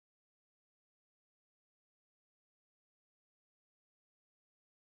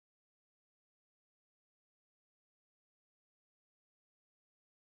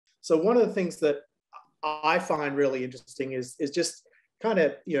So one of the things that I find really interesting is just kind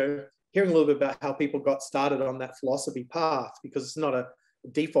of, hearing a little bit about how people got started on that philosophy path, because it's not a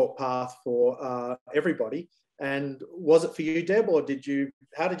default path for everybody. And was it for you, Deb, or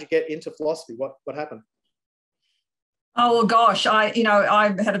how did you get into philosophy? What happened? Oh, well, gosh, I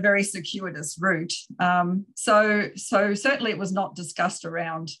had a very circuitous route. So certainly it was not discussed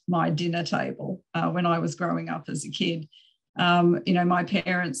around my dinner table when I was growing up as a kid. My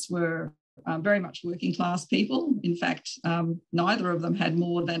parents were very much working class people. In fact, neither of them had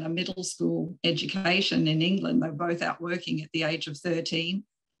more than a middle school education in England. They were both out working at the age of 13,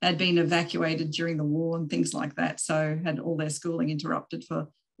 had been evacuated during the war and things like that, so had all their schooling interrupted for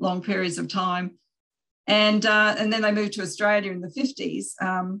long periods of time. And then they moved to Australia in the 50s.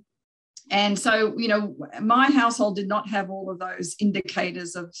 And so, my household did not have all of those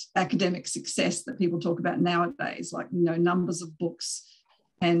indicators of academic success that people talk about nowadays, like, numbers of books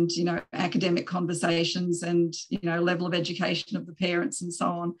and, academic conversations and, level of education of the parents and so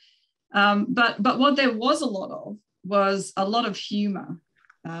on. But what there was a lot of was a lot of humour,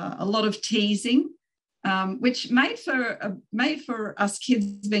 a lot of teasing, which made for us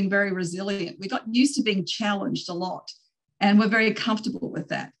kids being very resilient. We got used to being challenged a lot, and we're very comfortable with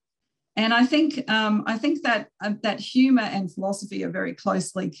that. And I think that humour and philosophy are very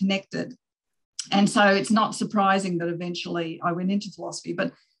closely connected. And so it's not surprising that eventually I went into philosophy.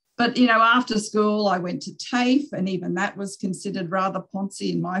 But after school, I went to TAFE, and even that was considered rather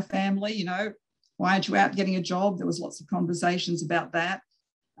poncy in my family. Why aren't you out getting a job? There was lots of conversations about that.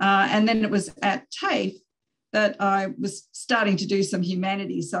 And then it was at TAFE that I was starting to do some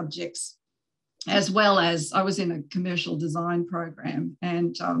humanities subjects, as well as I was in a commercial design program,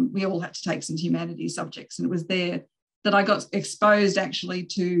 and we all had to take some humanities subjects. And it was there that I got exposed actually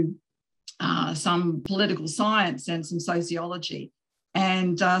to some political science and some sociology.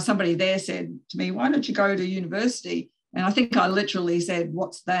 And somebody there said to me, "Why don't you go to university?" And I think I literally said,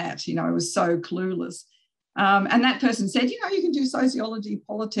 "What's that?" I was so clueless. And that person said, you can do sociology,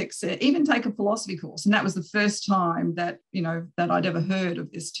 politics, even take a philosophy course. And that was the first time that, that I'd ever heard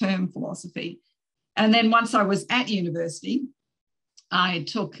of this term philosophy. And then once I was at university, I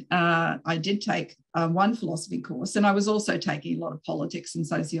did take one philosophy course, and I was also taking a lot of politics and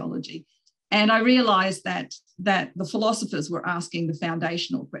sociology. And I realized that the philosophers were asking the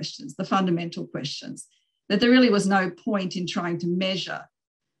foundational questions, the fundamental questions, that there really was no point in trying to measure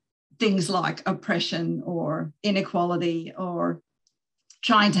things like oppression or inequality, or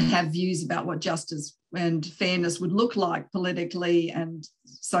trying to have views about what justice and fairness would look like politically and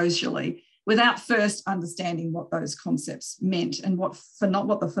socially, without first understanding what those concepts meant and what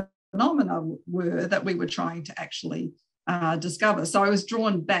the phenomena were that we were trying to actually discover. So I was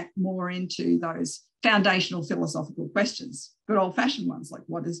drawn back more into those foundational philosophical questions, good old-fashioned ones like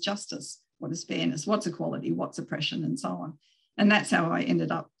what is justice, what is fairness, what's equality, what's oppression, and so on. And that's how I ended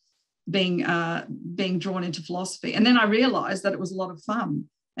up being drawn into philosophy. And then I realised that it was a lot of fun,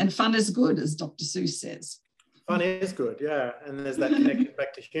 and fun is good, as Dr. Seuss says. Fun is good, yeah. And there's that connection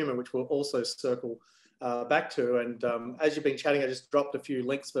back to humour, which we'll also circle back to. And as you've been chatting, I just dropped a few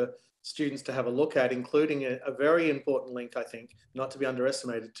links for students to have a look at, including a very important link, I think, not to be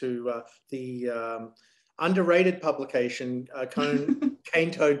underestimated, to the underrated publication,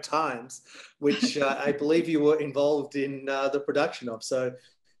 Cane Toad Times, which I believe you were involved in the production of. So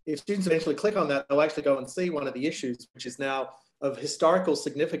if students eventually click on that, they'll actually go and see one of the issues, which is now of historical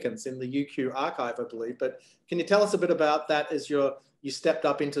significance in the UQ archive, I believe. But can you tell us a bit about that as you stepped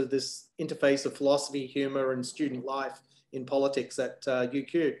up into this interface of philosophy, humour, and student life in politics at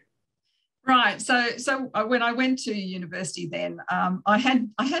UQ? Right. So when I went to university, then I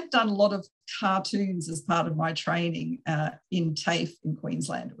had done a lot of cartoons as part of my training in TAFE in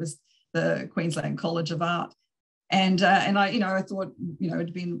Queensland. It was the Queensland College of Art. And I thought,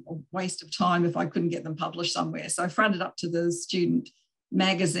 it'd been a waste of time if I couldn't get them published somewhere. So I fronted up to the student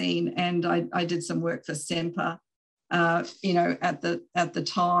magazine, and I did some work for Semper, at the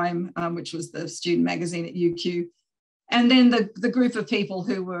time, which was the student magazine at UQ. And then the group of people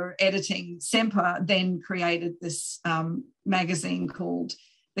who were editing Semper then created this magazine called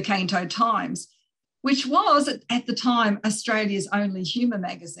the Cane Toad Times, which was at the time Australia's only humour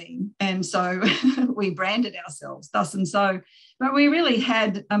magazine. And so we branded ourselves thus and so. But we really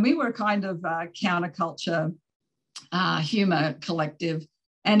had, we were a kind of counterculture humour collective.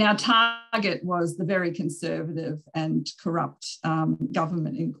 And our target was the very conservative and corrupt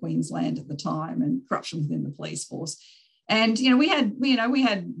government in Queensland at the time, and corruption within the police force. And, we had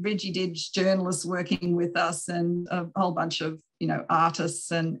Reggie Didge journalists working with us, and a whole bunch of, artists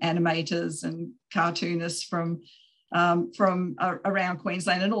and animators and cartoonists from from around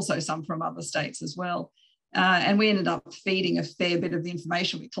Queensland, and also some from other states as well. And we ended up feeding a fair bit of the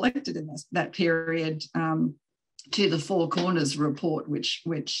information we collected in that period to the Four Corners report, which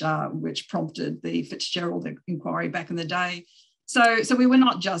prompted the Fitzgerald inquiry back in the day. So we were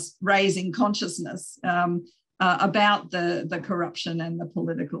not just raising consciousness about the corruption and the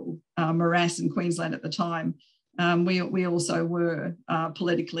political morass in Queensland at the time. We also were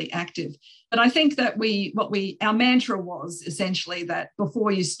politically active. But I think that our mantra was essentially that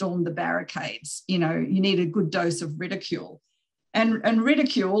before you storm the barricades, you need a good dose of ridicule. And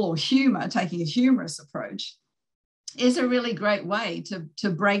ridicule, or humour, taking a humorous approach, is a really great way to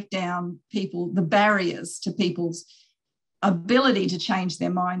break down the barriers to people's ability to change their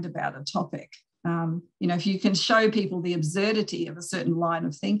mind about a topic. If you can show people the absurdity of a certain line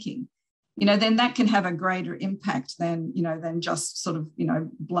of thinking, then that can have a greater impact than just sort of,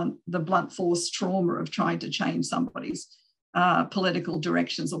 the blunt force trauma of trying to change somebody's political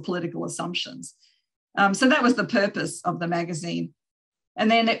directions or political assumptions. So that was the purpose of the magazine.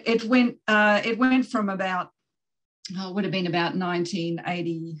 And then it went from about, would have been about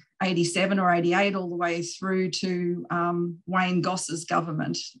 1987 or 88 all the way through to Wayne Goss's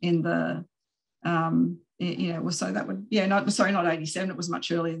government in the, so that would, not 87, it was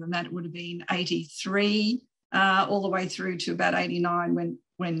much earlier than that. It would have been 83 all the way through to about 89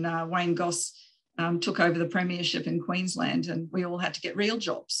 when Wayne Goss took over the premiership in Queensland, and we all had to get real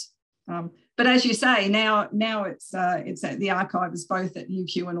jobs. But as you say, now it's at the archives both at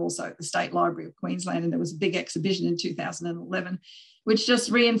UQ and also at the State Library of Queensland, and there was a big exhibition in 2011, which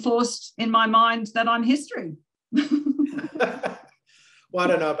just reinforced in my mind that I'm history. Well, I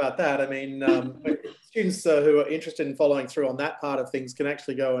don't know about that. I mean, students who are interested in following through on that part of things can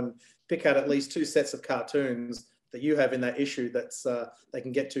actually go and pick out at least 2 sets of cartoons that you have in that issue that's they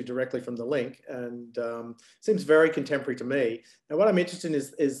can get to directly from the link, and seems very contemporary to me. And what I'm interested in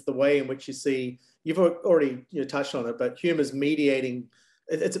is the way in which you see, you've already touched on it, but humour's mediating.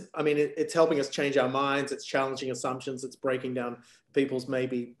 It's helping us change our minds. It's challenging assumptions. It's breaking down people's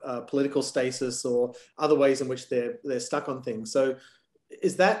maybe political stasis or other ways in which they're stuck on things. So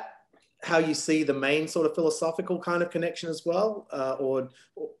is that how you see the main sort of philosophical kind of connection as well, or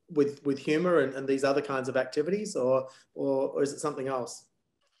with humour and these other kinds of activities, or is it something else?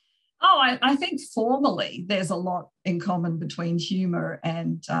 Oh, I think formally there's a lot in common between humour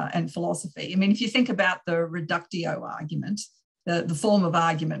and philosophy. I mean, if you think about the reductio argument, the form of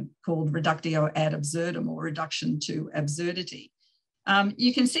argument called reductio ad absurdum, or reduction to absurdity,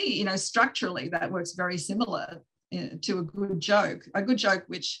 you can see, structurally that works very similar to a good joke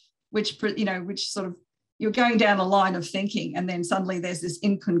which sort of, you're going down a line of thinking and then suddenly there's this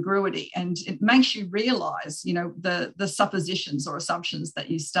incongruity, and it makes you realize, the suppositions or assumptions that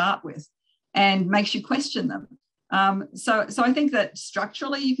you start with, and makes you question them. So I think that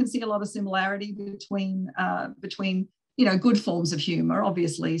structurally you can see a lot of similarity between good forms of humour.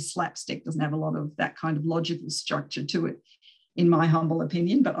 Obviously, slapstick doesn't have a lot of that kind of logical structure to it, in my humble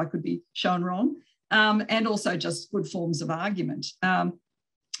opinion, but I could be shown wrong. And also just good forms of argument.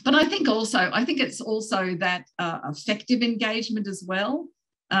 But I think it's also that effective engagement as well.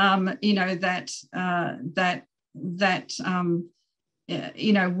 Willingness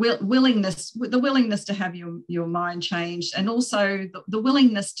to have your mind changed, and also the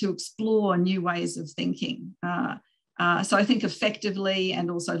willingness to explore new ways of thinking. So I think effectively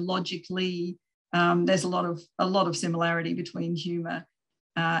and also logically, there's a lot of similarity between humour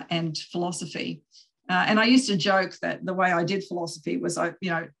and philosophy. And I used to joke that the way I did philosophy was I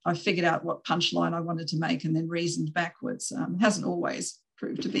figured out what punchline I wanted to make and then reasoned backwards. It hasn't always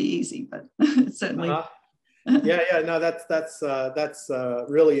proved to be easy, but certainly. No, that's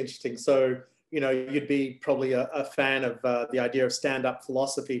really interesting. So, you'd be probably a fan of the idea of stand-up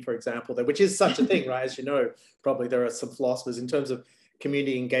philosophy, for example, which is such a thing, right? As you know, probably there are some philosophers in terms of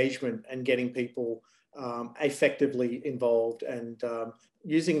community engagement and getting people effectively involved, and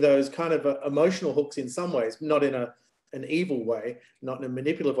using those kind of emotional hooks in some ways, not in an evil way, not in a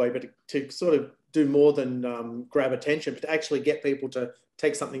manipulative way, but to sort of do more than grab attention, but to actually get people to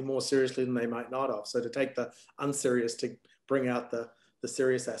take something more seriously than they might not have. So to take the unserious to bring out the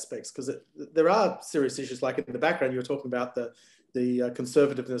serious aspects, because there are serious issues, like in the background you were talking about the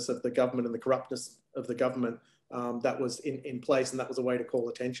conservativeness of the government and the corruptness of the government that was in place, and that was a way to call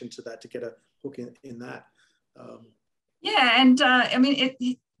attention to that, to get a hook in that.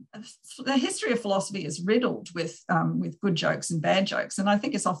 The history of philosophy is riddled with good jokes and bad jokes, and I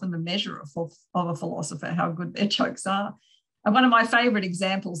think it's often the measure of a philosopher how good their jokes are. And one of my favourite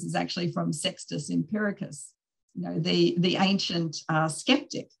examples is actually from Sextus Empiricus, the ancient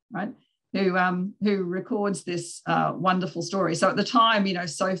skeptic, right? who records this wonderful story. So at the time, you know,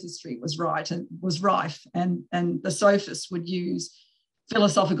 sophistry was rife, and the sophists would use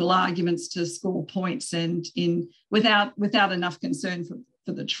philosophical arguments to score points and without enough concern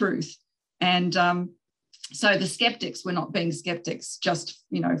for the truth. And so the skeptics were not being skeptics just,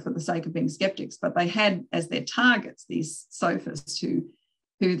 you know, for the sake of being skeptics, but they had as their targets these sophists who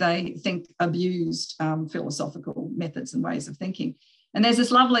they think abused philosophical methods and ways of thinking. And there's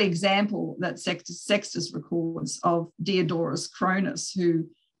this lovely example that Sextus records of Diodorus Cronus, who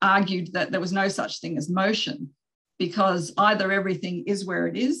argued that there was no such thing as motion, because either everything is where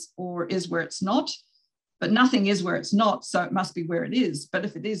it is or is where it's not, but nothing is where it's not, so it must be where it is. But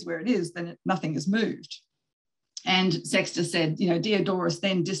if it is where it is, then nothing is moved. And Sextus said, you know, Diodorus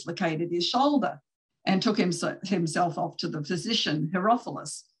then dislocated his shoulder and took himself off to the physician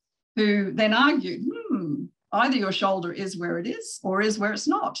Herophilus, who then argued, either your shoulder is where it is or is where it's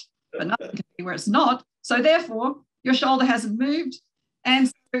not, but nothing can be where it's not. So therefore, your shoulder hasn't moved, and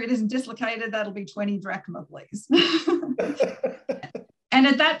so it isn't dislocated. That'll be 20 drachma, please. And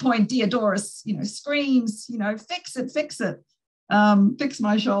at that point, Diodorus, you know, screams, you know, fix it, fix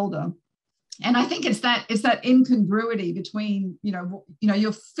my shoulder. And I think it's that incongruity between, you know,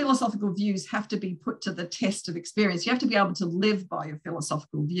 your philosophical views have to be put to the test of experience. You have to be able to live by your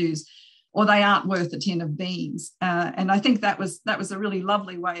philosophical views, or they aren't worth a tin of beans. And I think that was a really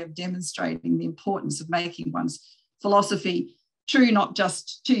lovely way of demonstrating the importance of making one's philosophy true, not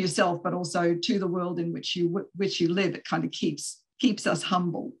just to yourself, but also to the world in which you live. It kind of keeps us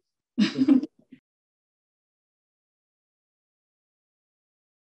humble.